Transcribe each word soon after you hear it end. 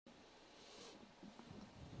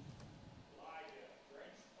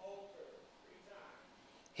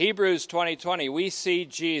Hebrews 20:20, we see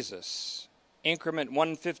Jesus. Increment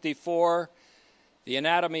 154, the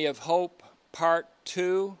anatomy of hope, part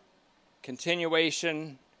 2,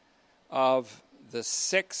 continuation of the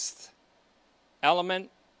sixth element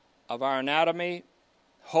of our anatomy.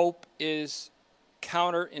 Hope is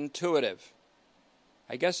counterintuitive.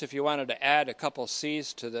 I guess if you wanted to add a couple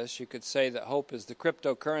C's to this, you could say that hope is the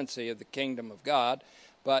cryptocurrency of the kingdom of God.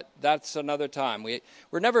 But that's another time.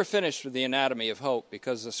 We're never finished with the anatomy of hope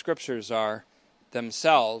because the scriptures are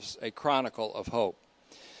themselves a chronicle of hope.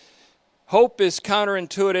 Hope is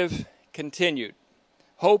counterintuitive, continued.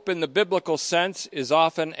 Hope in the biblical sense is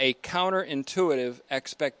often a counterintuitive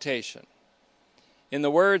expectation. In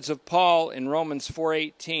the words of Paul in Romans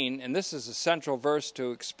 4:18, and this is a central verse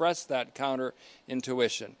to express that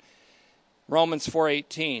counterintuition. Romans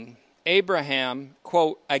 4:18, Abraham,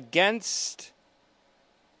 quote, against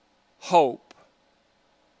hope,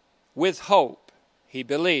 with hope, he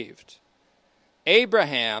believed.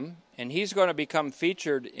 Abraham, and he's going to become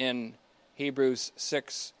featured in Hebrews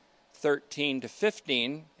 6:13 to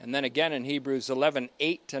 15, and then again in Hebrews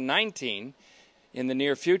 11:8 to 19 in the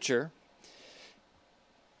near future.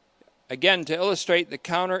 Again, to illustrate the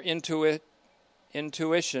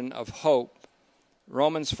counterintuition of hope,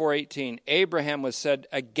 Romans 4:18, Abraham was said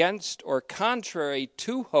against or contrary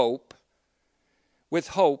to hope. With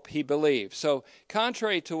hope, he believed. So,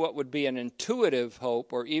 contrary to what would be an intuitive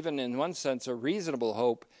hope, or even in one sense a reasonable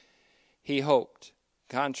hope, he hoped.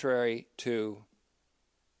 Contrary to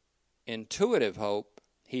intuitive hope,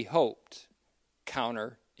 he hoped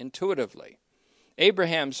counterintuitively.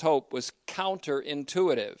 Abraham's hope was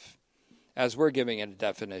counterintuitive, as we're giving it a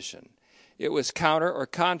definition. It was counter or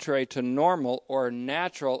contrary to normal or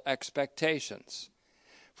natural expectations.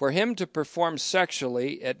 For him to perform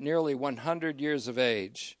sexually at nearly 100 years of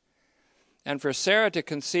age, and for Sarah to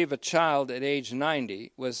conceive a child at age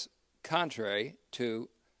 90 was contrary to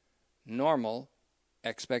normal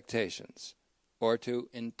expectations, or to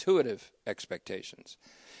intuitive expectations.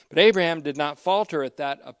 But Abraham did not falter at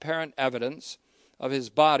that apparent evidence of his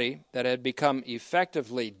body that had become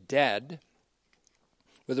effectively dead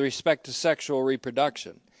with respect to sexual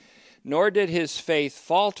reproduction. Nor did his faith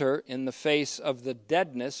falter in the face of the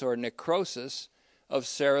deadness or necrosis of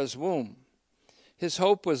Sarah's womb. His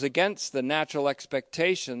hope was against the natural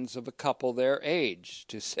expectations of a couple their age,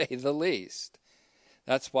 to say the least.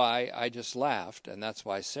 That's why I just laughed, and that's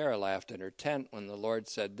why Sarah laughed in her tent when the Lord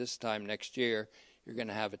said, this time next year you're going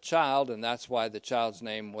to have a child, and that's why the child's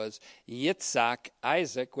name was Yitzhak,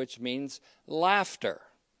 Isaac, which means laughter.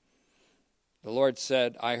 The Lord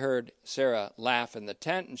said, I heard Sarah laugh in the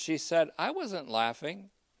tent, and she said, I wasn't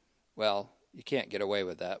laughing. Well, you can't get away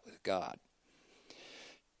with that with God.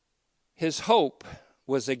 His hope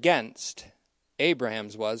was against,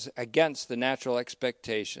 Abraham's was, against the natural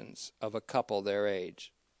expectations of a couple their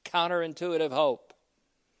age. Counterintuitive hope.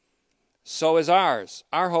 So is ours.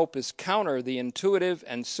 Our hope is counter the intuitive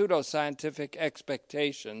and pseudoscientific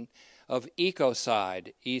expectation of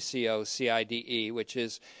ecocide, E-C-O-C-I-D-E, which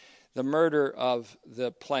is the murder of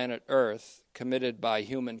the planet Earth committed by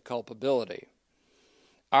human culpability.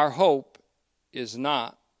 Our hope is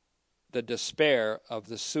not the despair of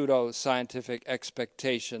the pseudo-scientific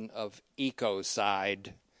expectation of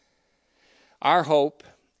ecocide. Our hope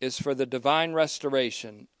is for the divine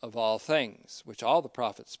restoration of all things, which all the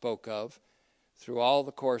prophets spoke of through all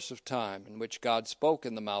the course of time, and which God spoke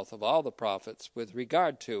in the mouth of all the prophets with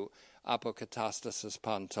regard to apokatastasis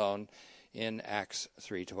panton, in Acts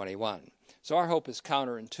 3:21. So our hope is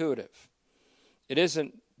counterintuitive. It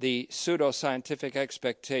isn't the pseudoscientific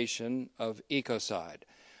expectation of ecocide.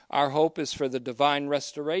 Our hope is for the divine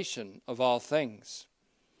restoration of all things.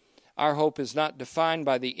 Our hope is not defined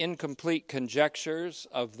by the incomplete conjectures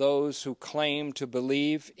of those who claim to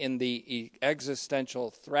believe in the existential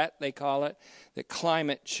threat, they call it, that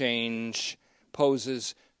climate change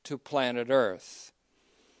poses to planet Earth.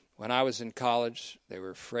 When I was in college, they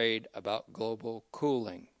were afraid about global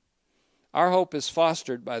cooling. Our hope is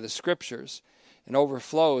fostered by the Scriptures and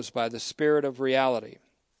overflows by the Spirit of reality,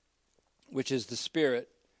 which is the Spirit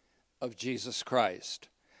of Jesus Christ.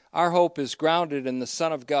 Our hope is grounded in the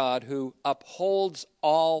Son of God who upholds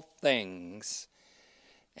all things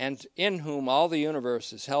and in whom all the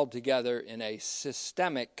universe is held together in a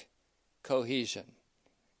systemic cohesion.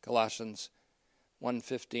 Colossians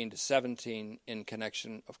 1:15 to 17, in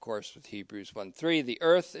connection, of course, with Hebrews 1:3. The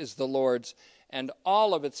earth is the Lord's and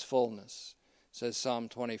all of its fullness, says Psalm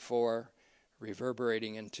 24,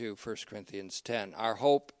 reverberating into 1 Corinthians 10. Our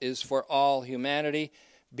hope is for all humanity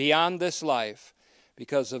beyond this life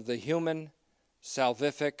because of the human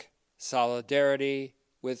salvific solidarity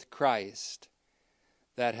with Christ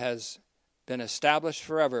that has been established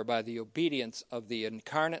forever by the obedience of the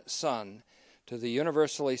incarnate Son to the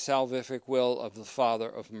universally salvific will of the Father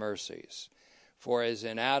of mercies. For as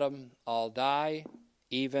in Adam all die,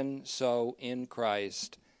 even so in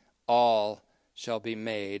Christ all shall be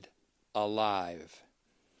made alive.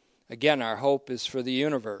 Again, our hope is for the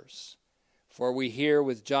universe. For we hear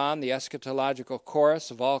with John the eschatological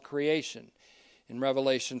chorus of all creation in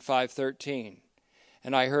Revelation 5:13.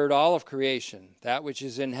 And I heard all of creation, that which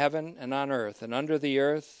is in heaven and on earth and under the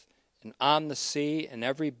earth and on the sea and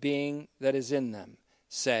every being that is in them,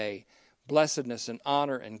 say, blessedness and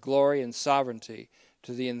honor and glory and sovereignty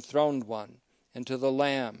to the enthroned one and to the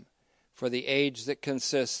Lamb for the age that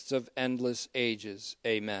consists of endless ages.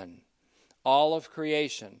 Amen. All of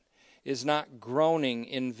creation is not groaning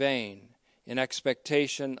in vain in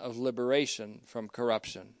expectation of liberation from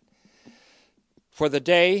corruption. For the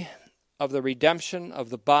day of the redemption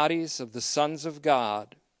of the bodies of the sons of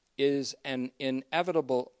God is an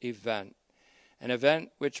inevitable event, an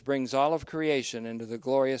event which brings all of creation into the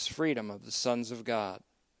glorious freedom of the sons of God.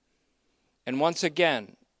 And once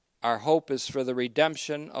again, our hope is for the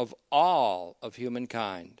redemption of all of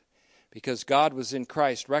humankind, because God was in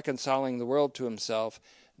Christ reconciling the world to himself,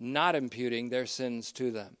 not imputing their sins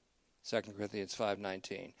to them. 2 Corinthians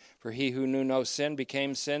 5:19. For he who knew no sin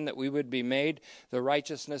became sin, that we would be made the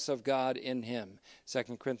righteousness of God in him.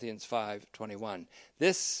 2 Corinthians 5:21.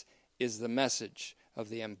 This is the message of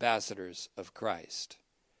the ambassadors of Christ.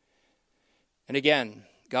 And again,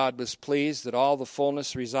 God was pleased that all the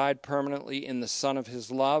fullness reside permanently in the Son of his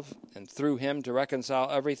love, and through him to reconcile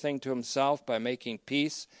everything to himself by making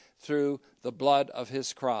peace through the blood of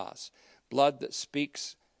his cross, blood that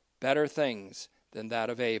speaks better things than that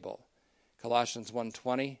of Abel. Colossians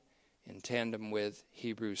 1:20, in tandem with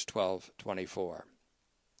Hebrews 12:24.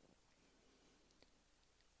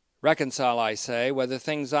 Reconcile, I say, whether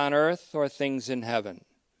things on earth or things in heaven.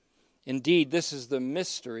 Indeed, this is the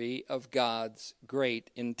mystery of God's great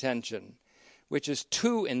intention, which is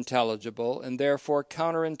too intelligible and therefore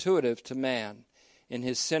counterintuitive to man in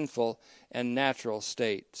his sinful and natural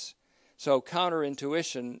states. So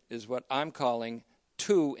counterintuition is what I'm calling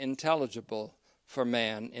too intelligible for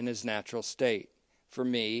man in his natural state, for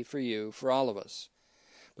me, for you, for all of us.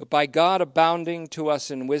 But by God abounding to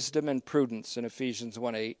us in wisdom and prudence, in Ephesians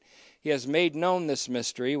 1:8, he has made known this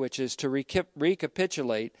mystery, which is to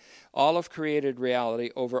recapitulate all of created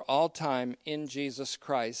reality over all time in Jesus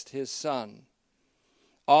Christ, his Son.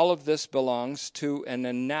 All of this belongs to an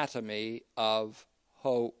anatomy of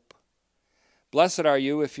hope. Blessed are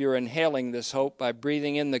you if you're inhaling this hope by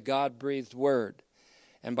breathing in the God-breathed word,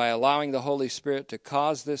 and by allowing the Holy Spirit to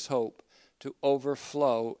cause this hope to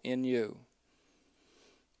overflow in you.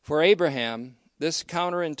 For Abraham, this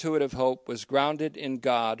counterintuitive hope was grounded in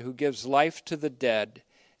God, who gives life to the dead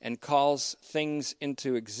and calls things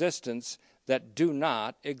into existence that do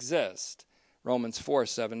not exist. Romans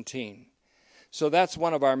 4:17. So that's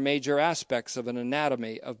one of our major aspects of an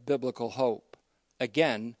anatomy of biblical hope.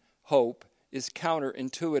 Again, hope is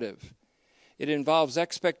counterintuitive. It involves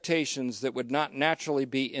expectations that would not naturally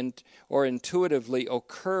be or intuitively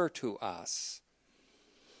occur to us.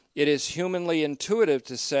 It is humanly intuitive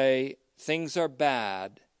to say things are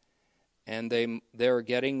bad and they're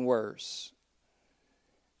getting worse.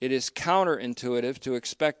 It is counterintuitive to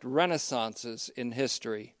expect renaissances in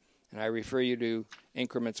history, and I refer you to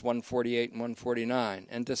increments 148 and 149,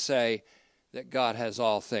 and to say that God has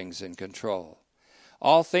all things in control.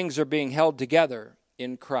 All things are being held together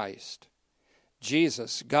in Christ.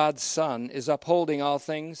 Jesus, God's Son, is upholding all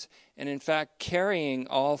things and in fact carrying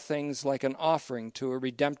all things like an offering to a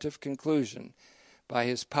redemptive conclusion by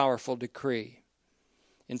his powerful decree.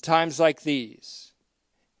 In times like these,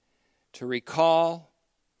 to recall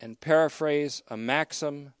and paraphrase a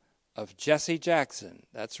maxim of Jesse Jackson,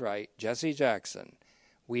 that's right, Jesse Jackson,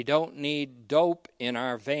 we don't need dope in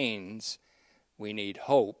our veins, we need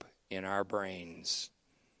hope in our brains.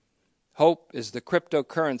 Hope is the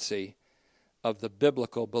cryptocurrency of the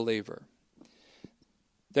biblical believer.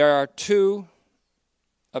 There are two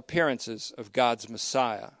appearances of God's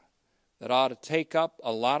Messiah that ought to take up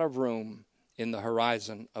a lot of room in the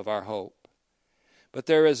horizon of our hope. But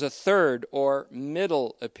there is a third or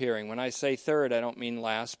middle appearing. When I say third, I don't mean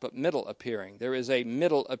last, but middle appearing. There is a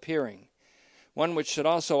middle appearing, one which should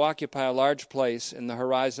also occupy a large place in the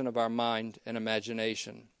horizon of our mind and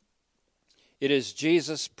imagination. It is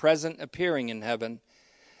Jesus' present appearing in heaven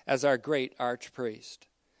as our great archpriest.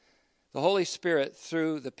 The Holy Spirit,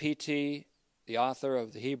 through the PT, the author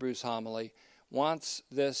of the Hebrews homily, wants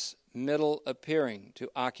this middle appearing to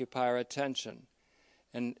occupy our attention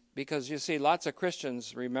And because you see, lots of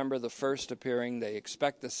Christians remember the first appearing, they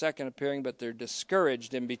expect the second appearing, but they're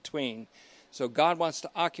discouraged in between. So God wants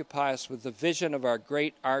to occupy us with the vision of our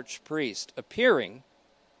great archpriest appearing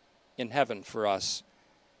in heaven for us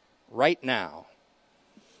right now.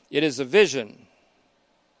 It is a vision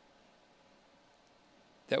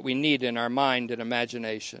that we need in our mind and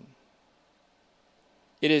imagination.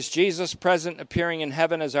 It is Jesus present appearing in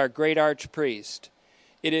heaven as our great archpriest.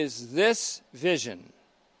 It is this vision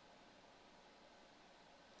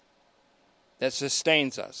that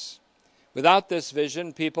sustains us. Without this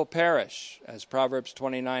vision, people perish, as Proverbs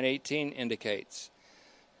 29:18 indicates.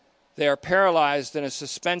 They are paralyzed in a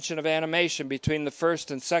suspension of animation between the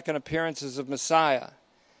first and second appearances of Messiah.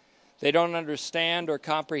 They don't understand or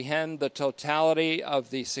comprehend the totality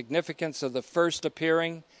of the significance of the first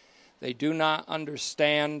appearing. They do not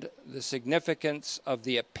understand the significance of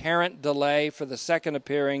the apparent delay for the second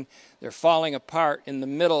appearing. They're falling apart in the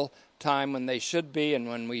middle time when they should be and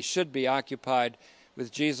when we should be occupied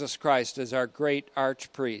with Jesus Christ as our great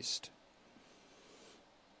archpriest.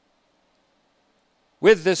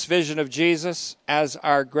 With this vision of Jesus as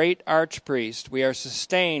our great archpriest, we are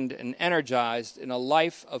sustained and energized in a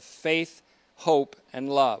life of faith, hope, and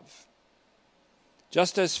love.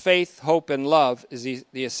 Just as faith, hope, and love is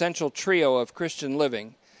the essential trio of Christian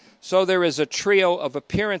living, so there is a trio of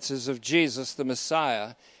appearances of Jesus, the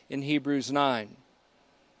Messiah, in Hebrews 9.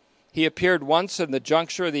 He appeared once in the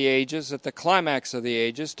juncture of the ages, at the climax of the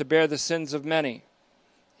ages, to bear the sins of many,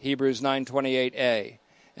 Hebrews 9:28a,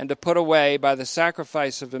 and to put away by the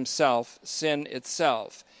sacrifice of himself sin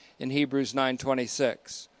itself, in Hebrews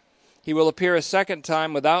 9:26. He will appear a second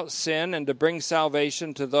time without sin and to bring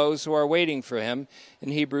salvation to those who are waiting for him, in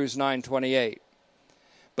Hebrews 9:28.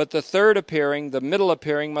 But the third appearing, the middle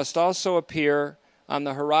appearing, must also appear on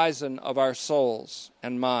the horizon of our souls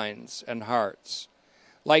and minds and hearts.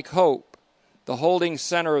 Like hope, the holding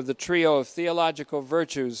center of the trio of theological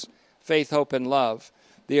virtues, faith, hope, and love,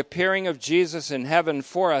 the appearing of Jesus in heaven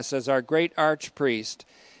for us as our great archpriest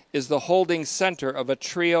is the holding center of a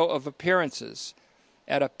trio of appearances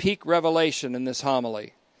at a peak revelation in this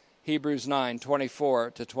homily, Hebrews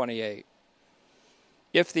 9:24-28.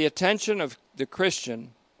 If the attention of the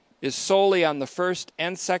Christian is solely on the first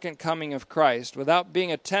and second coming of Christ, without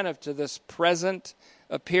being attentive to this present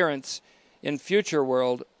appearance in future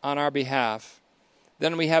world on our behalf,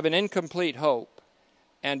 then we have an incomplete hope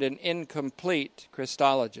and an incomplete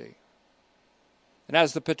Christology. And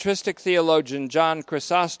as the patristic theologian John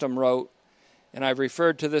Chrysostom wrote, and I've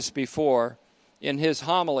referred to this before, in his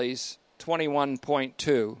homilies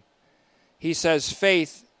 21.2, he says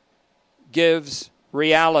faith gives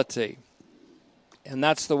reality. And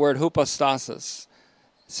that's the word hypostasis.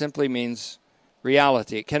 It simply means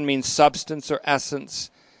reality. It can mean substance or essence,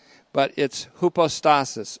 but it's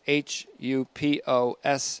hypostasis,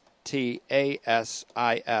 Hupostasis.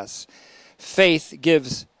 Faith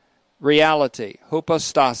gives reality,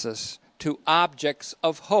 hypostasis, to objects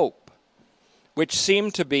of hope, which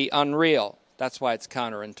seem to be unreal. That's why it's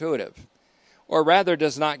counterintuitive. Or rather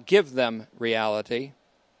does not give them reality,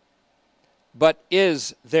 but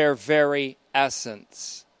is their very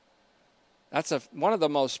essence. That's one of the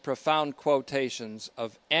most profound quotations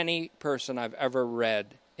of any person I've ever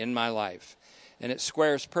read in my life. And it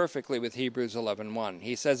squares perfectly with Hebrews 11:1.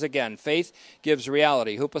 He says again, faith gives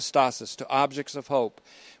reality, hypostasis, to objects of hope,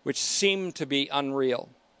 which seem to be unreal.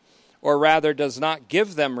 Or rather does not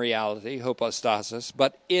give them reality, hypostasis,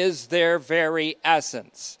 but is their very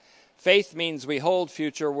essence. Faith means we hold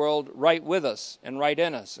future world right with us and right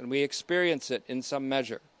in us, and we experience it in some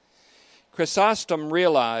measure. Chrysostom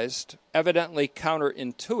realized, evidently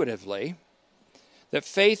counterintuitively, that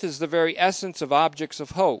faith is the very essence of objects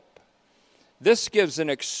of hope. This gives an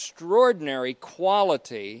extraordinary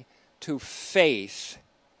quality to faith,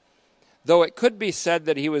 though it could be said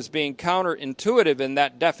that he was being counterintuitive in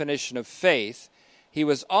that definition of faith. He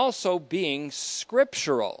was also being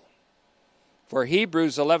scriptural. For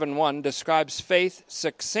Hebrews 11:1 describes faith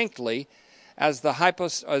succinctly as the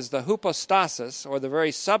hypostasis, or the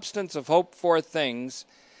very substance of hoped for things,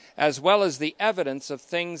 as well as the evidence of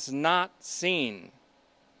things not seen.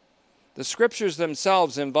 The scriptures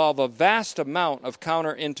themselves involve a vast amount of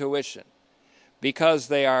counterintuition, because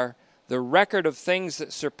they are the record of things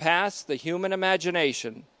that surpass the human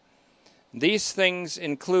imagination. These things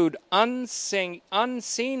include unseen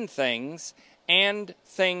things and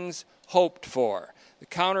things hoped for. The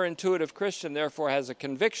counterintuitive Christian, therefore, has a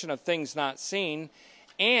conviction of things not seen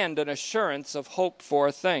and an assurance of hoped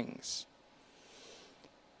for things.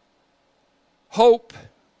 Hope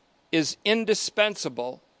is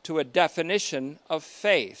indispensable to a definition of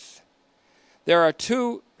faith. There are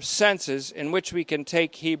two senses in which we can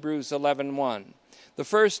take Hebrews 11:1. The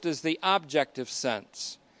first is the objective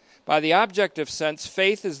sense. By the objective sense,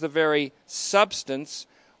 faith is the very substance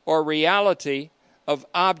or reality of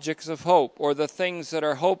objects of hope, or the things that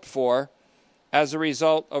are hoped for as a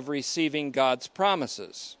result of receiving God's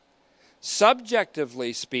promises.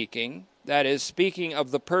 Subjectively speaking, that is, speaking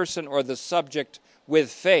of the person or the subject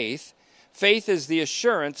with faith, faith is the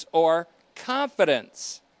assurance or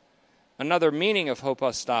confidence, another meaning of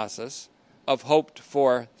hypostasis, of hoped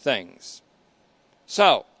for things.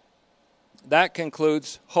 So, that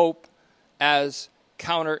concludes hope as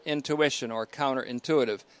counterintuition or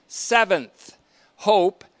counterintuitive. Seventh,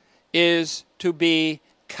 hope is to be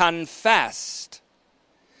confessed.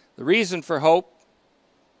 The reason for hope,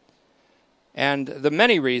 and the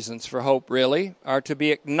many reasons for hope really, are to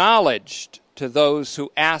be acknowledged to those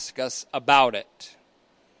who ask us about it,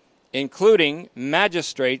 including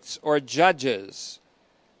magistrates or judges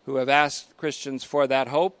who have asked Christians for that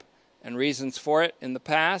hope and reasons for it in the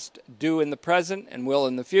past, do in the present, and will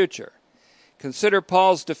in the future. Consider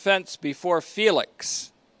Paul's defense before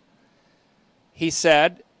Felix. He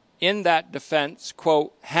said in that defense,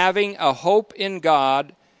 quote, having a hope in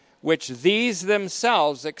God, which these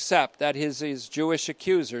themselves accept, that his Jewish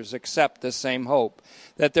accusers accept the same hope,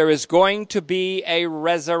 that there is going to be a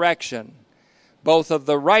resurrection, both of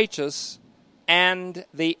the righteous and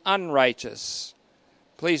the unrighteous.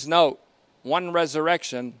 Please note, one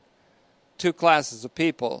resurrection, two classes of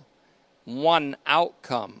people, one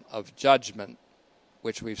outcome of judgment,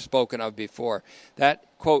 which we've spoken of before. That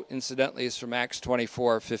quote, incidentally, is from Acts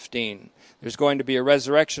 24:15. There's going to be a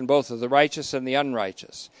resurrection both of the righteous and the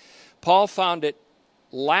unrighteous. Paul found it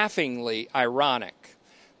laughingly ironic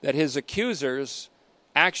that his accusers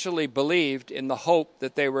actually believed in the hope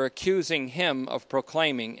that they were accusing him of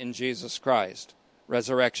proclaiming in Jesus Christ,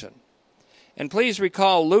 resurrection. And please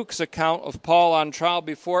recall Luke's account of Paul on trial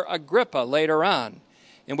before Agrippa later on,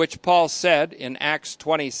 in which Paul said in Acts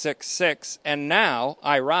 26:6, and now,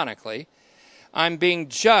 ironically, I'm being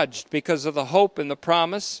judged because of the hope and the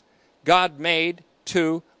promise God made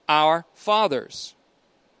to our fathers.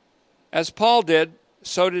 As Paul did,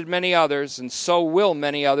 so did many others, and so will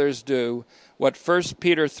many others do what 1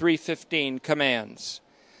 Peter 3:15 commands.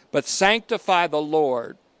 But sanctify the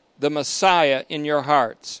Lord, the Messiah, in your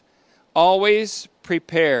hearts, always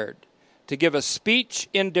prepared to give a speech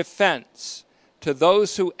in defense to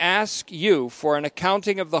those who ask you for an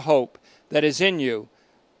accounting of the hope that is in you,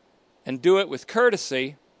 and do it with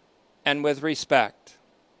courtesy and with respect.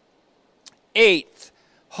 Eighth,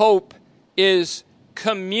 hope is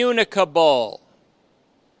communicable.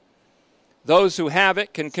 Those who have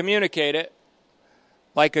it can communicate it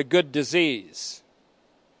like a good disease.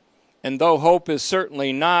 And though hope is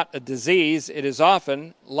certainly not a disease, it is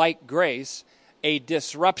often, like grace, a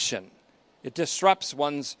disruption. It disrupts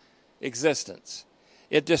one's existence.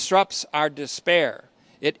 It disrupts our despair.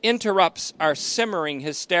 It interrupts our simmering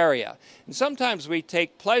hysteria. And sometimes we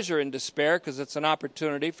take pleasure in despair because it's an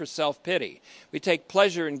opportunity for self-pity. We take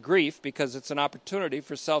pleasure in grief because it's an opportunity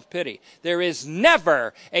for self-pity. There is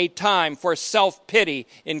never a time for self-pity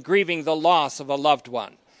in grieving the loss of a loved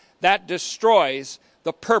one. That destroys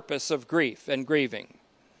the purpose of grief and grieving.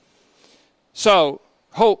 So,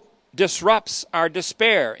 hope disrupts our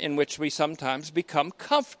despair, in which we sometimes become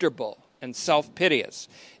comfortable and self-piteous.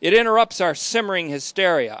 It interrupts our simmering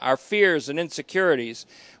hysteria, our fears and insecurities,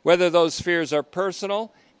 whether those fears are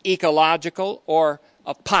personal, ecological, or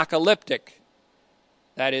apocalyptic.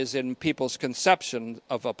 That is, in people's conception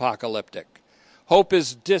of apocalyptic. Hope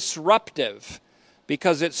is disruptive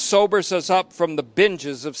because it sobers us up from the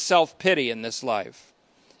binges of self-pity in this life.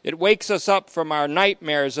 It wakes us up from our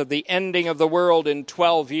nightmares of the ending of the world in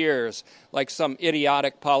 12 years, like some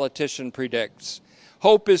idiotic politician predicts.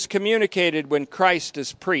 Hope is communicated when Christ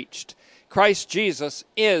is preached. Christ Jesus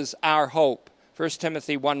is our hope, 1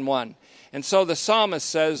 Timothy 1:1. And so the psalmist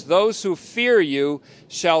says, those who fear you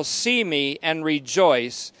shall see me and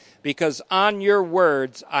rejoice, because on your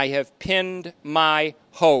words I have pinned my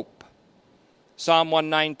hope. Psalm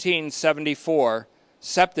 119:74,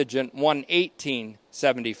 Septuagint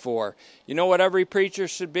 118:74. You know what every preacher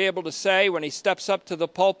should be able to say when he steps up to the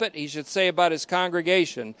pulpit? He should say about his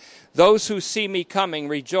congregation, those who see me coming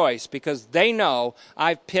rejoice, because they know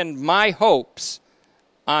I've pinned my hopes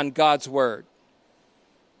on God's word.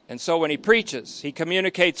 And so when he preaches, he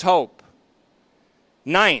communicates hope.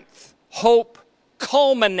 Ninth, hope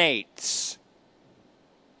culminates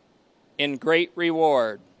in great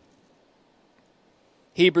reward.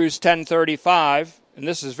 Hebrews 10:35, and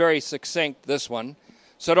this is very succinct, this one.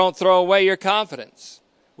 So don't throw away your confidence,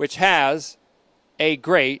 which has a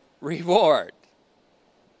great reward.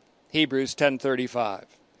 Hebrews 10:35.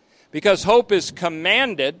 Because hope is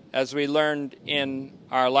commanded, as we learned in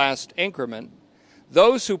our last increment,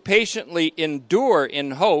 those who patiently endure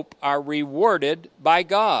in hope are rewarded by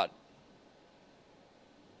God.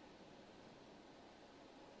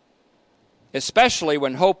 Especially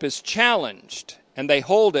when hope is challenged, and they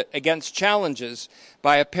hold it against challenges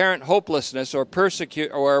by apparent hopelessness or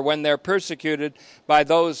when they're persecuted by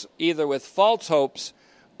those either with false hopes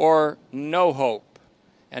or no hope,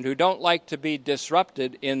 and who don't like to be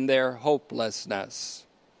disrupted in their hopelessness.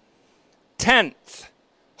 10th,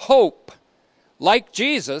 hope, like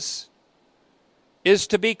Jesus, is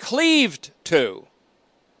to be cleaved to.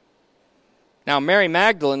 Now, Mary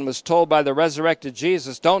Magdalene was told by the resurrected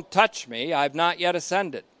Jesus, "Don't touch me, I've not yet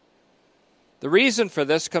ascended." The reason for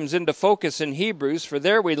this comes into focus in Hebrews, for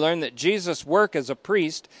there we learn that Jesus' work as a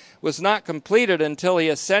priest was not completed until he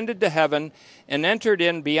ascended to heaven and entered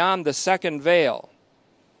in beyond the second veil.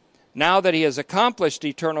 Now that he has accomplished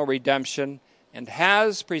eternal redemption and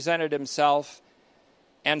has presented himself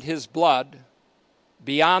and his blood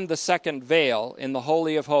beyond the second veil in the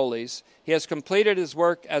Holy of Holies, he has completed his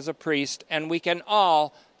work as a priest, and we can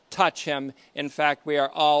all touch him. In fact, we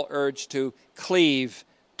are all urged to cleave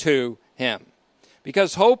to him.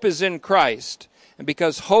 Because hope is in Christ, and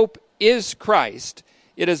because hope is Christ,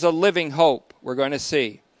 it is a living hope, we're going to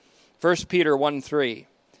see. 1 Peter 1:3.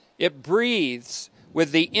 It breathes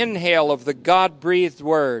with the inhale of the God-breathed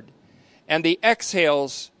word, and the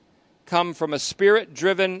exhales come from a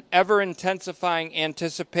spirit-driven, ever-intensifying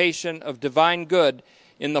anticipation of divine good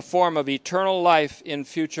in the form of eternal life in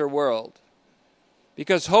future world.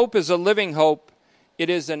 Because hope is a living hope, it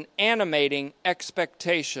is an animating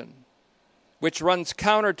expectation, which runs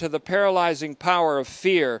counter to the paralyzing power of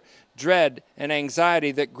fear, dread, and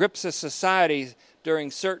anxiety that grips a society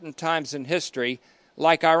during certain times in history,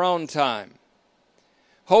 like our own time.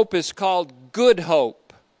 Hope is called good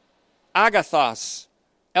hope, agathos,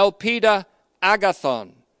 elpida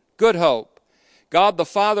agathon, good hope. God, the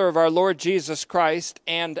Father of our Lord Jesus Christ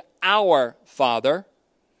and our Father,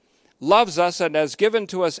 loves us and has given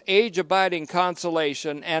to us age-abiding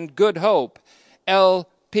consolation and good hope,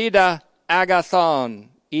 elpida agathon,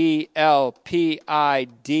 E-L-P-I-D-A,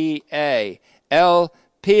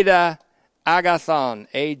 elpida agathon,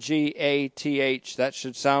 A-G-A-T-H. That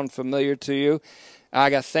should sound familiar to you.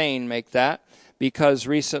 Agathane, make that, because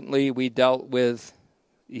recently we dealt with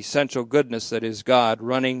essential goodness that is God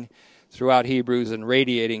running throughout Hebrews and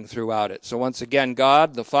radiating throughout it. So once again,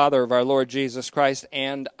 God, the Father of our Lord Jesus Christ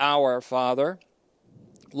and our Father,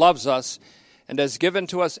 loves us and has given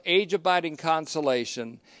to us age-abiding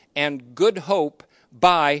consolation and good hope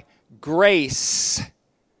by grace.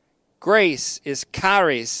 Grace is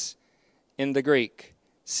charis in the Greek.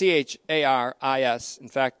 C-H-A-R-I-S. In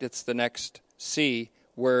fact, it's the next C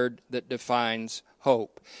word that defines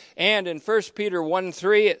hope. And in 1 Peter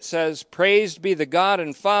 1:3 it says, "Praised be the God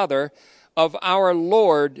and Father of our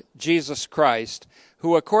Lord Jesus Christ,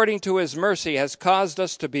 who according to his mercy has caused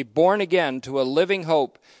us to be born again to a living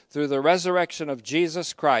hope through the resurrection of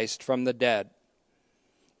Jesus Christ from the dead."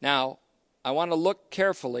 Now, I want to look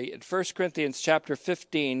carefully at 1 Corinthians chapter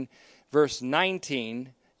 15, verse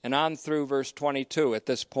 19, and on through verse 22 at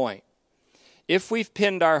this point. If we've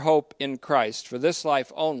pinned our hope in Christ for this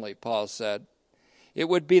life only, Paul said, it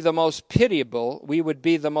would be the most pitiable, we would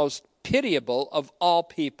be the most pitiable of all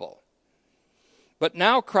people. But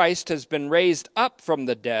now Christ has been raised up from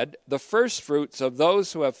the dead, the firstfruits of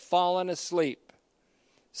those who have fallen asleep.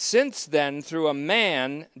 Since then, through a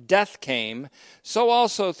man, death came, so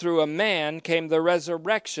also through a man came the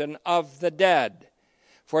resurrection of the dead.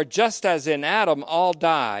 For just as in Adam all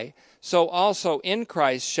die, so also in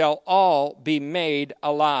Christ shall all be made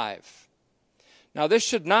alive. Now, this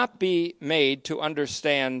should not be made to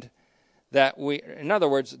understand that in other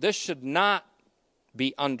words, this should not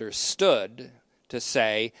be understood to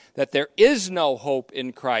say that there is no hope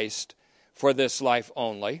in Christ for this life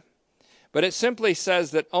only, but it simply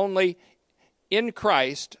says that only in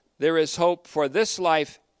Christ there is hope for this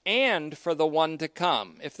life and for the one to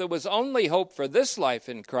come. If there was only hope for this life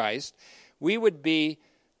in Christ, we would be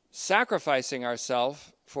sacrificing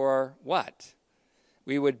ourselves for what?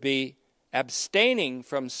 We would be abstaining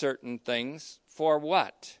from certain things for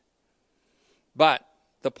what? But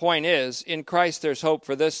the point is, in Christ there's hope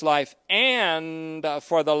for this life and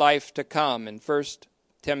for the life to come in 1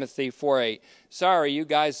 Timothy 4:8. Sorry, you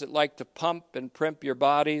guys that like to pump and primp your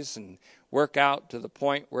bodies and work out to the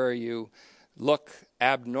point where you look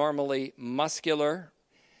abnormally muscular.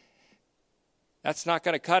 That's not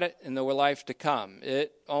going to cut it in the life to come.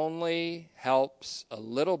 It only helps a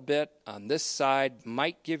little bit on this side,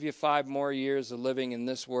 might give you 5 more years of living in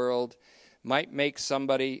this world, might make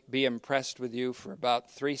somebody be impressed with you for about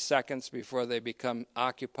 3 seconds before they become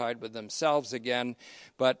occupied with themselves again.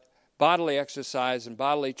 But bodily exercise and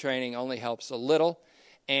bodily training only helps a little,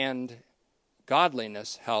 and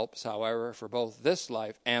godliness helps, however, for both this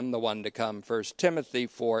life and the one to come. 1 Timothy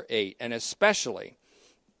 4:8, and especially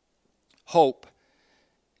hope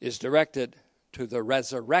is directed to the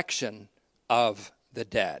resurrection of the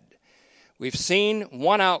dead. We've seen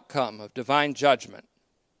one outcome of divine judgment.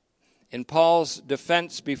 In Paul's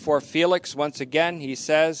defense before Felix, once again, he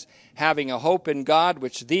says, having a hope in God,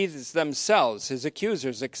 which these themselves, his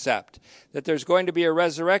accusers, accept, that there's going to be a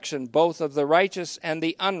resurrection both of the righteous and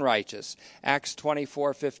the unrighteous. Acts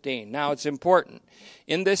 24:15. Now, it's important.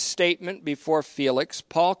 In this statement before Felix,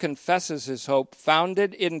 Paul confesses his hope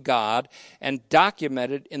founded in God and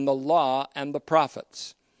documented in the law and the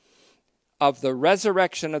prophets of the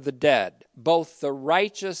resurrection of the dead, both the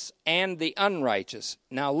righteous and the unrighteous.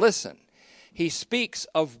 Now listen, he speaks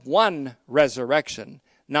of one resurrection,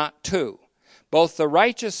 not 2. Both the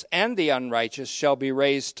righteous and the unrighteous shall be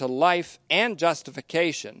raised to life and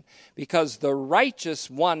justification, because the righteous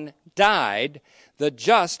one died, the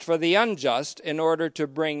just for the unjust, in order to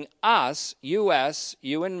bring us, you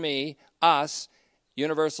and me, us,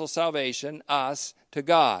 universal salvation, us, to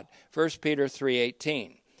God. 1 Peter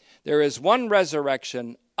 3:18. There is one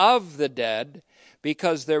resurrection of the dead,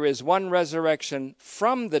 because there is one resurrection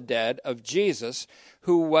from the dead of Jesus,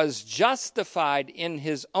 who was justified in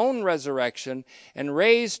his own resurrection and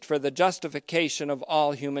raised for the justification of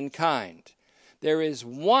all humankind. There is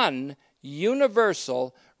one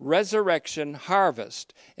universal resurrection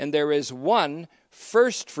harvest, and there is one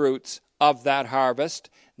first fruits of that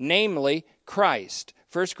harvest, namely Christ.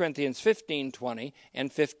 1 Corinthians 15:20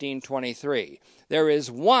 and 15:23. There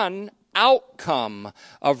is one outcome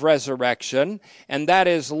of resurrection, and that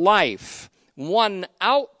is life. One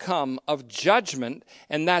outcome of judgment,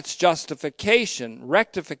 and that's justification,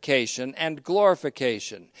 rectification, and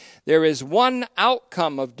glorification. There is one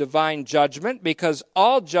outcome of divine judgment, because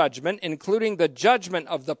all judgment, including the judgment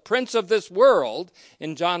of the prince of this world,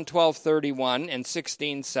 in John 12:31 and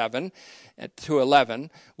 16:7 to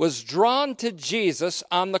 11, was drawn to Jesus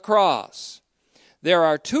on the cross. There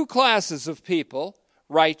are 2 classes of people,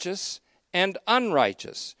 righteous and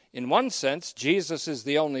unrighteous. In one sense, Jesus is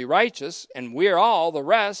the only righteous, and we're all, the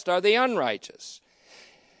rest, are the unrighteous.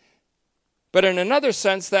 But in another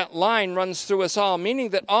sense, that line runs through us all, meaning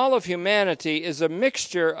that all of humanity is a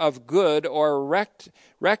mixture of good or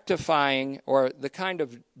rectifying, or the kind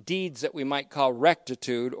of deeds that we might call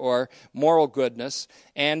rectitude or moral goodness,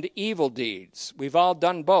 and evil deeds. We've all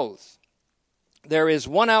done both. There is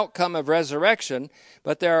one outcome of resurrection,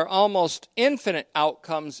 but there are almost infinite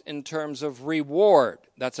outcomes in terms of reward.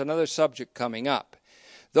 That's another subject coming up.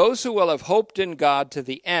 Those who will have hoped in God to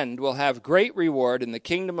the end will have great reward in the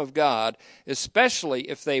kingdom of God, especially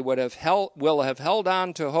if they will have held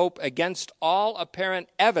on to hope against all apparent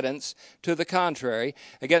evidence to the contrary,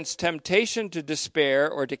 against temptation to despair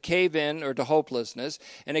or to cave in or to hopelessness,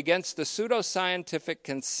 and against the pseudoscientific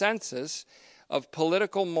consensus of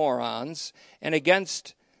political morons, and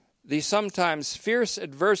against the sometimes fierce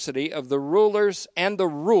adversity of the rulers and the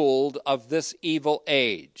ruled of this evil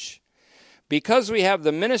age. Because we have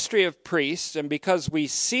the ministry of priests, and because we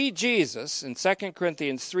see Jesus in 2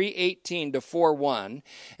 Corinthians 3:18 to 4:1,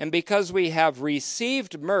 and because we have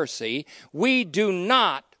received mercy, we do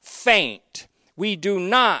not faint. We do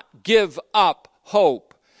not give up hope.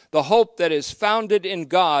 The hope that is founded in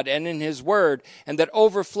God and in his word, and that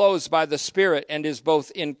overflows by the Spirit and is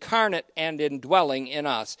both incarnate and indwelling in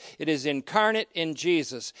us. It is incarnate in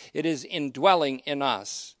Jesus. It is indwelling in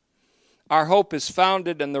us. Our hope is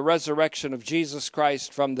founded in the resurrection of Jesus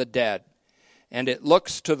Christ from the dead, and it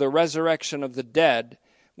looks to the resurrection of the dead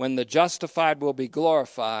when the justified will be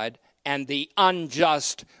glorified and the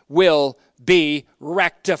unjust will be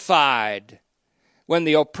rectified. When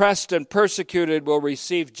the oppressed and persecuted will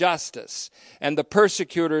receive justice, and the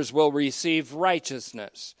persecutors will receive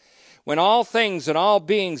righteousness. When all things and all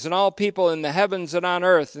beings and all people in the heavens and on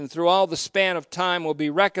earth and through all the span of time will be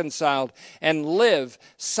reconciled and live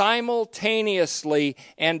simultaneously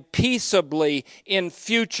and peaceably in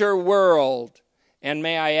future world, and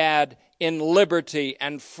may I add, in liberty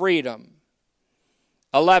and freedom.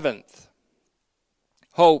 11th,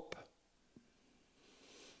 hope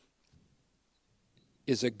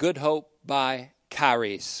is a good hope by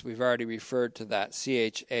charis. We've already referred to that,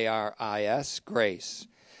 charis, grace.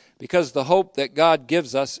 Because the hope that God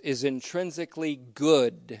gives us is intrinsically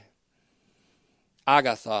good.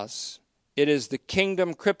 agathos. It is the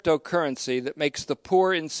kingdom cryptocurrency that makes the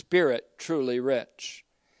poor in spirit truly rich.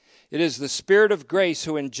 It is the Spirit of grace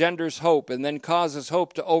who engenders hope and then causes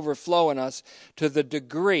hope to overflow in us to the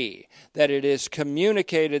degree that it is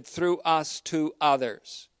communicated through us to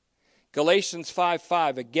others. Galatians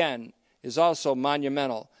 5:5 again is also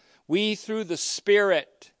monumental. We through the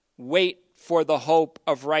Spirit wait for the hope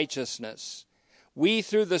of righteousness. We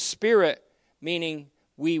through the Spirit, meaning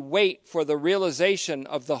we wait for the realization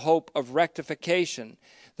of the hope of rectification.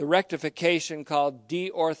 The rectification called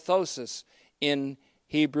deorthosis in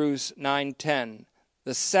Hebrews 9:10,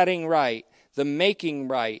 the setting right, the making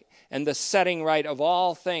right, and the setting right of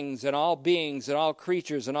all things and all beings and all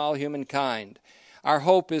creatures and all humankind. Our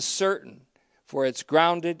hope is certain, for it's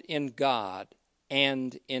grounded in God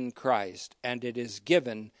and in Christ, and it is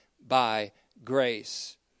given by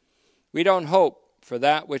grace. We don't hope for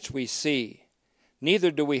that which we see,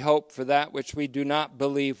 neither do we hope for that which we do not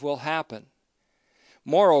believe will happen.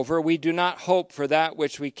 Moreover, we do not hope for that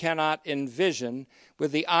which we cannot envision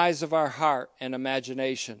with the eyes of our heart and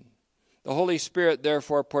imagination. The Holy Spirit,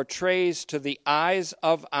 therefore, portrays to the eyes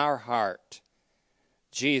of our heart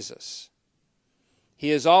Jesus. He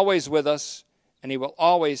is always with us, and he will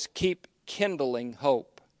always keep kindling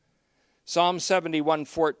hope. Psalm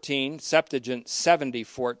 71:14, Septuagint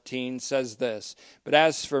 70:14 says this, "But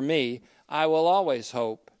as for me, I will always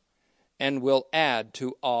hope, and will add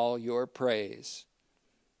to all your praise."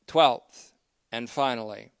 12th, and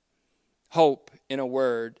finally, hope, in a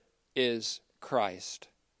word, is Christ.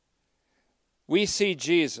 We see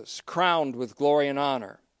Jesus crowned with glory and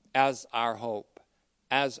honor as our hope,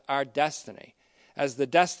 as our destiny, as the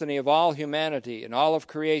destiny of all humanity and all of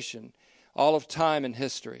creation, all of time and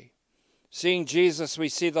history. Seeing Jesus, we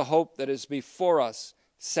see the hope that is before us,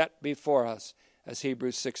 set before us, as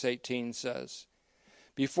Hebrews 6:18 says.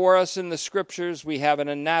 Before us in the Scriptures, we have an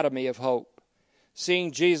anatomy of hope.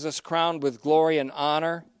 Seeing Jesus crowned with glory and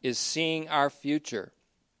honor is seeing our future.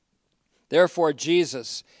 Therefore,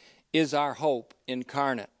 Jesus is our hope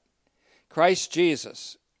incarnate. Christ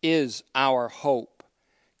Jesus is our hope.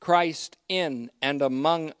 Christ in and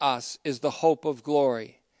among us is the hope of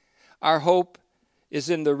glory. Our hope is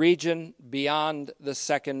in the region beyond the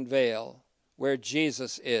second veil, where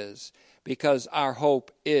Jesus is, because our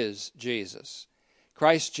hope is Jesus.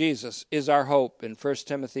 Christ Jesus is our hope in 1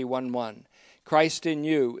 Timothy 1:1. Christ in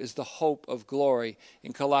you is the hope of glory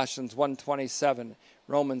in Colossians 1:27,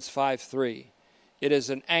 Romans 5:3. It is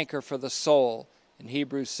an anchor for the soul in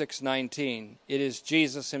Hebrews 6:19. It is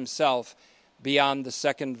Jesus himself beyond the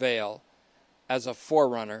second veil as a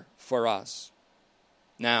forerunner for us.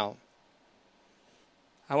 Now,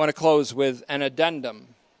 I want to close with an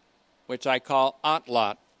addendum, which I call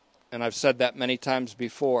Atlot, and I've said that many times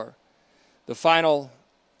before. The final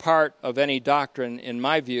part of any doctrine, in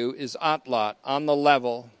my view, is Atlot, on the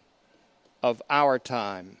level of our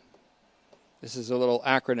time. This is a little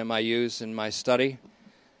acronym I use in my study.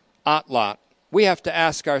 Atlot. We have to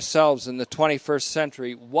ask ourselves in the 21st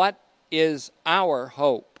century, what is our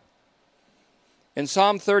hope? In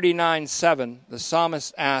Psalm 39:7, the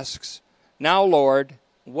psalmist asks, "Now, Lord,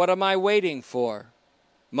 what am I waiting for?"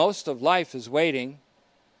 Most of life is waiting.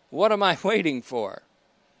 What am I waiting for?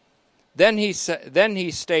 Then he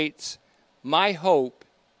states, "My hope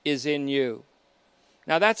is in you."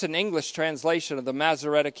 Now that's an English translation of the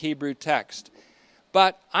Masoretic Hebrew text.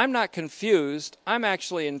 But I'm not confused. I'm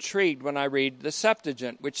actually intrigued when I read the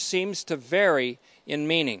Septuagint, which seems to vary in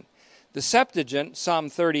meaning. The Septuagint, Psalm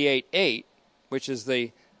 38:8, which is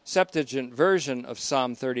the Septuagint version of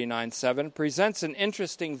Psalm 39:7, presents an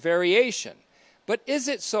interesting variation. But is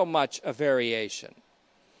it so much a variation?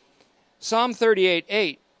 Psalm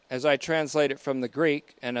 38:8, as I translate it from the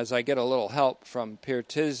Greek, and as I get a little help from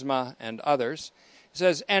Pirtisma and others,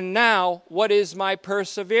 says, "And now, what is my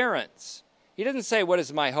perseverance?" He doesn't say, "What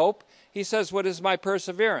is my hope?" He says, "What is my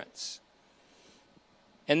perseverance?"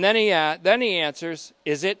 And then he answers,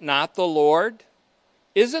 "Is it not the Lord?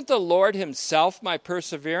 Isn't the Lord himself my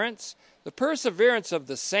perseverance?" The perseverance of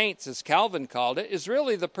the saints, as Calvin called it, is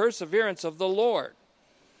really the perseverance of the Lord.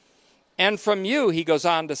 "And from you," he goes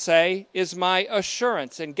on to say, "is my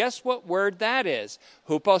assurance." And guess what word that is?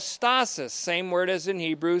 Hypostasis, same word as in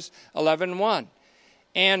Hebrews 11:1.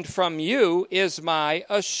 "And from you is my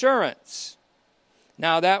assurance."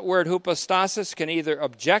 Now that word hypostasis can either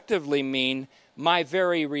objectively mean my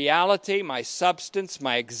very reality, my substance,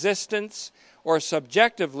 my existence, or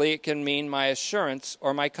subjectively it can mean my assurance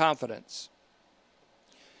or my confidence.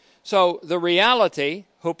 So the reality,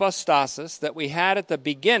 hypostasis, that we had at the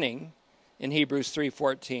beginning in Hebrews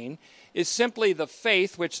 3:14 is simply the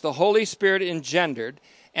faith which the Holy Spirit engendered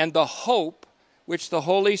and the hope which the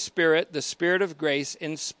Holy Spirit, the Spirit of grace,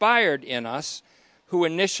 inspired in us who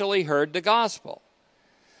initially heard the gospel.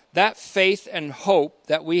 That faith and hope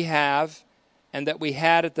that we have and that we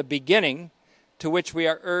had at the beginning, to which we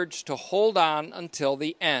are urged to hold on until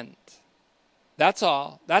the end. That's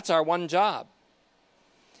all. That's our one job.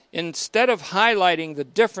 Instead of highlighting the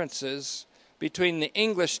differences between the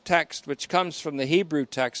English text, which comes from the Hebrew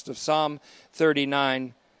text of Psalm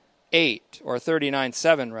 39:8, or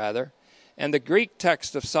 39:7 rather, and the Greek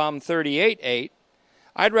text of Psalm 38:8,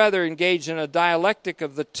 I'd rather engage in a dialectic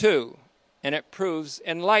of the two, and it proves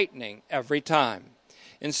enlightening every time.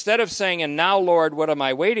 Instead of saying, "And now, Lord, what am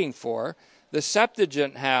I waiting for?" the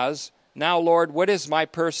Septuagint has, "Now, Lord, what is my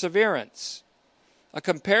perseverance?" A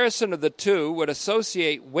comparison of the two would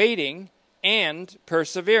associate waiting and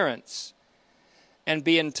perseverance and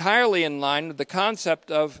be entirely in line with the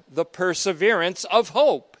concept of the perseverance of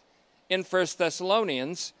hope in 1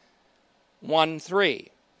 Thessalonians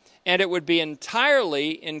 1:3. And it would be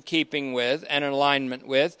entirely in keeping with and in alignment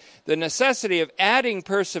with the necessity of adding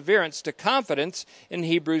perseverance to confidence in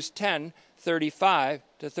Hebrews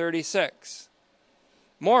 10:35-36.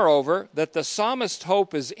 Moreover, that the psalmist's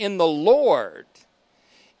hope is in the Lord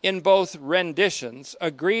in both renditions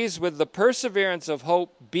agrees with the perseverance of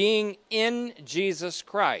hope being in Jesus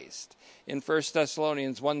Christ in 1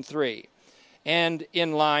 Thessalonians 1:3, and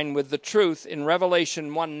in line with the truth in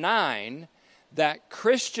Revelation 1:9 that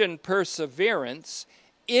Christian perseverance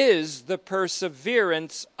is the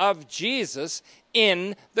perseverance of Jesus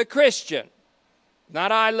in the Christian.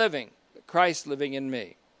 Not I living, but Christ living in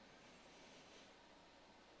me.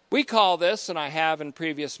 We call this, and I have in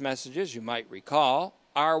previous messages, you might recall,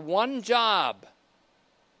 our one job.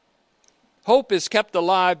 Hope is kept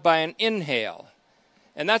alive by an inhale.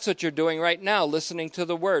 And that's what you're doing right now, listening to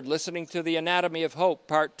the Word, listening to the Anatomy of Hope,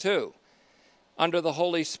 Part 2, under the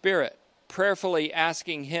Holy Spirit, prayerfully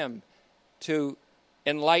asking Him to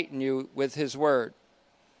enlighten you with His Word.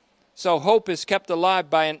 So hope is kept alive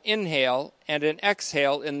by an inhale and an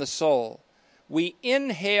exhale in the soul. We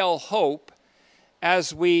inhale hope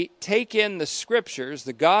as we take in the Scriptures,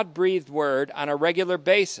 the God-breathed Word, on a regular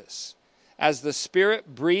basis, as the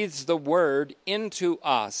Spirit breathes the Word into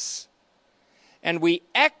us. And we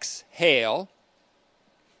exhale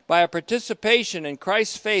by a participation in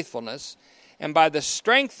Christ's faithfulness and by the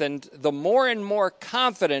strengthened, the more and more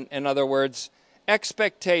confident, in other words,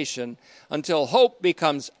 expectation, until hope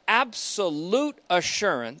becomes absolute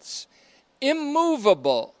assurance,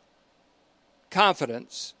 immovable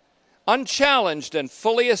confidence, unchallenged and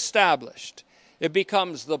fully established. It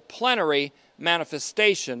becomes the plenary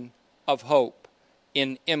manifestation of hope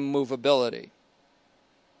in immovability.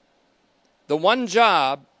 The one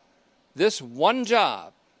job, this one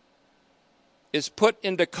job, is put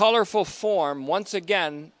into colorful form once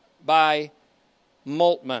again by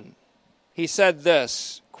Moltmann. He said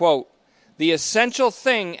this, quote, "The essential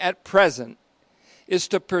thing at present is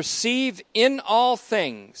to perceive in all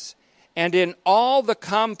things and in all the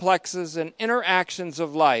complexes and interactions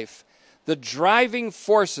of life the driving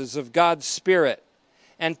forces of God's Spirit,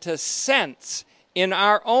 and to sense in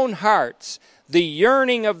our own hearts the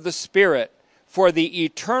yearning of the Spirit for the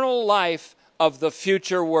eternal life of the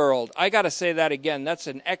future world." I got to say that again. That's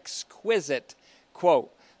an exquisite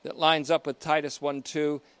quote that lines up with Titus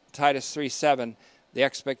 1:2, Titus 3:7, the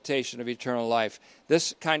expectation of eternal life.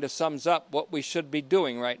 This kind of sums up what we should be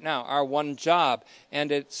doing right now, our one job,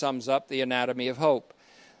 and it sums up the anatomy of hope.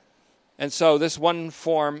 And so this one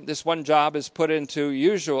job is put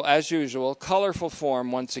into as usual, colorful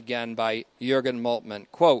form once again by Jürgen Moltmann.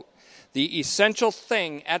 Quote, "The essential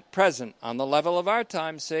thing at present," on the level of our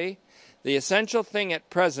time, see, "the essential thing at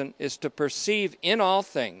present is to perceive in all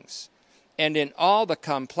things and in all the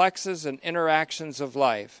complexes and interactions of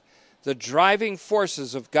life the driving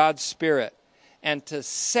forces of God's Spirit, and to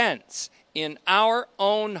sense in our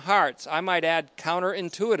own hearts," I might add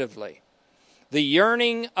counterintuitively, "the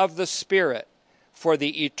yearning of the Spirit for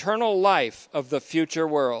the eternal life of the future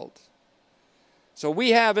world." So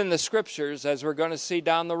we have in the Scriptures, as we're going to see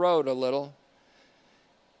down the road a little,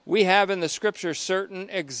 we have in the Scriptures certain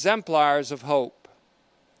exemplars of hope.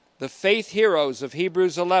 The faith heroes of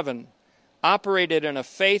Hebrews 11 operated in a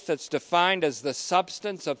faith that's defined as the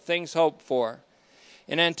substance of things hoped for.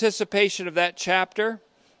 In anticipation of that chapter,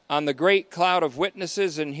 on the great cloud of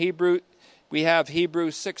witnesses in Hebrew, we have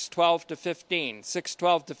Hebrews 6:12-15.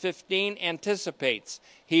 6:12-15 anticipates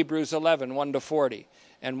Hebrews 11, 1-40.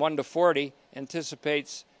 And 1-40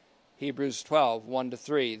 anticipates Hebrews 12,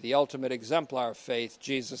 1-3, the ultimate exemplar of faith,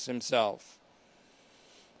 Jesus himself.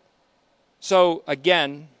 So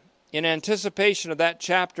again, in anticipation of that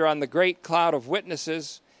chapter on the great cloud of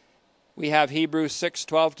witnesses, we have Hebrews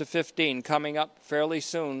 6:12-15 coming up fairly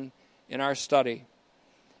soon in our study.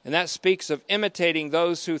 And that speaks of imitating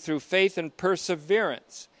those who through faith and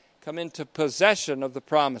perseverance come into possession of the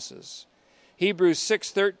promises. Hebrews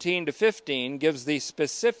 6:13-15 gives the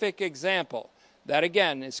specific example, that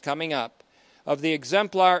again is coming up, of the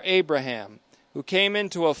exemplar Abraham, who came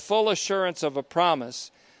into a full assurance of a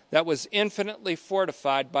promise that was infinitely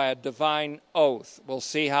fortified by a divine oath. We'll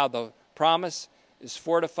see how the promise is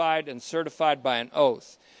fortified and certified by an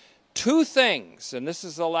oath. Two things, and this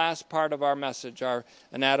is the last part of our message, our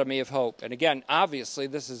anatomy of hope. And again, obviously,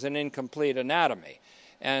 this is an incomplete anatomy.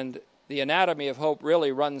 And the anatomy of hope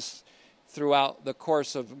really runs throughout the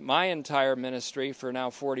course of my entire ministry for now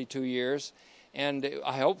 42 years, and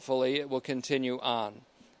hopefully it will continue on.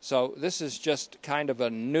 So this is just kind of a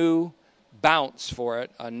new bounce for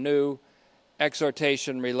it, a new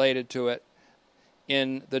exhortation related to it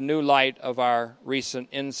in the new light of our recent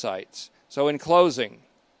insights. So in closing,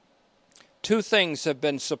 two things have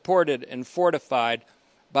been supported and fortified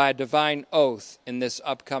by a divine oath in this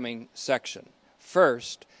upcoming section.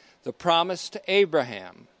 First, the promise to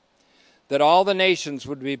Abraham that all the nations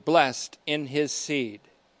would be blessed in his seed.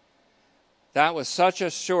 That was such a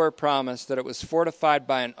sure promise that it was fortified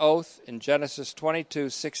by an oath in Genesis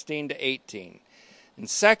 22:16-18. And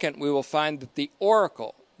second, we will find that the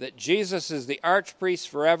oracle, that Jesus is the archpriest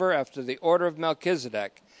forever after the order of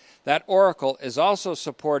Melchizedek, that oracle is also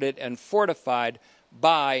supported and fortified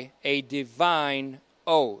by a divine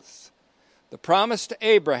oath. The promise to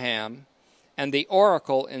Abraham and the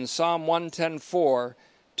oracle in Psalm 110:4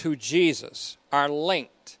 to Jesus are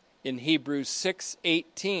linked in Hebrews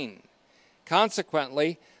 6:18.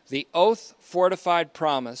 Consequently, the oath-fortified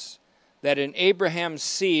promise that in Abraham's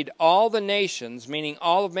seed all the nations, meaning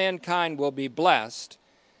all of mankind, will be blessed.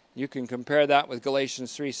 You can compare that with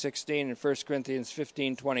Galatians 3:16 and 1 Corinthians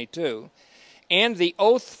 15:22. And the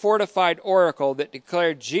oath-fortified oracle that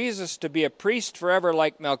declared Jesus to be a priest forever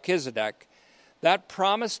like Melchizedek, that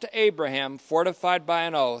promise to Abraham fortified by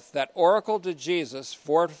an oath, that oracle to Jesus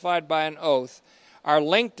fortified by an oath, are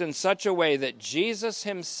linked in such a way that Jesus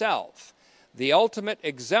himself, the ultimate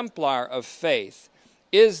exemplar of faith,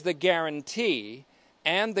 is the guarantee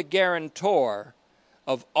and the guarantor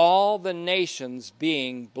of all the nations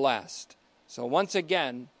being blessed. So once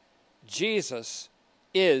again, Jesus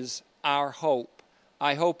is our hope.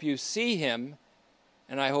 I hope you see him,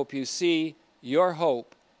 and I hope you see your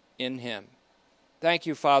hope in him. Thank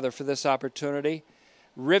you, Father, for this opportunity.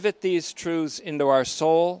 Rivet these truths into our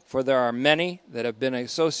soul, for there are many that have been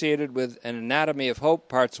associated with an anatomy of hope,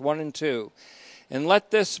 parts 1 and 2. And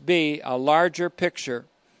let this be a larger picture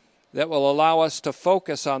that will allow us to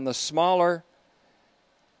focus on the smaller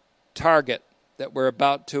target that we're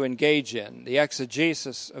about to engage in, the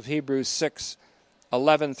exegesis of Hebrews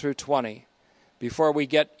 6:11-20, before we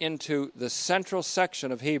get into the central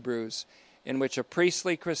section of Hebrews in which a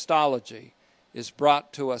priestly Christology is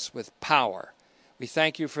brought to us with power. We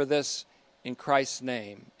thank you for this in Christ's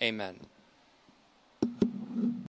name. Amen.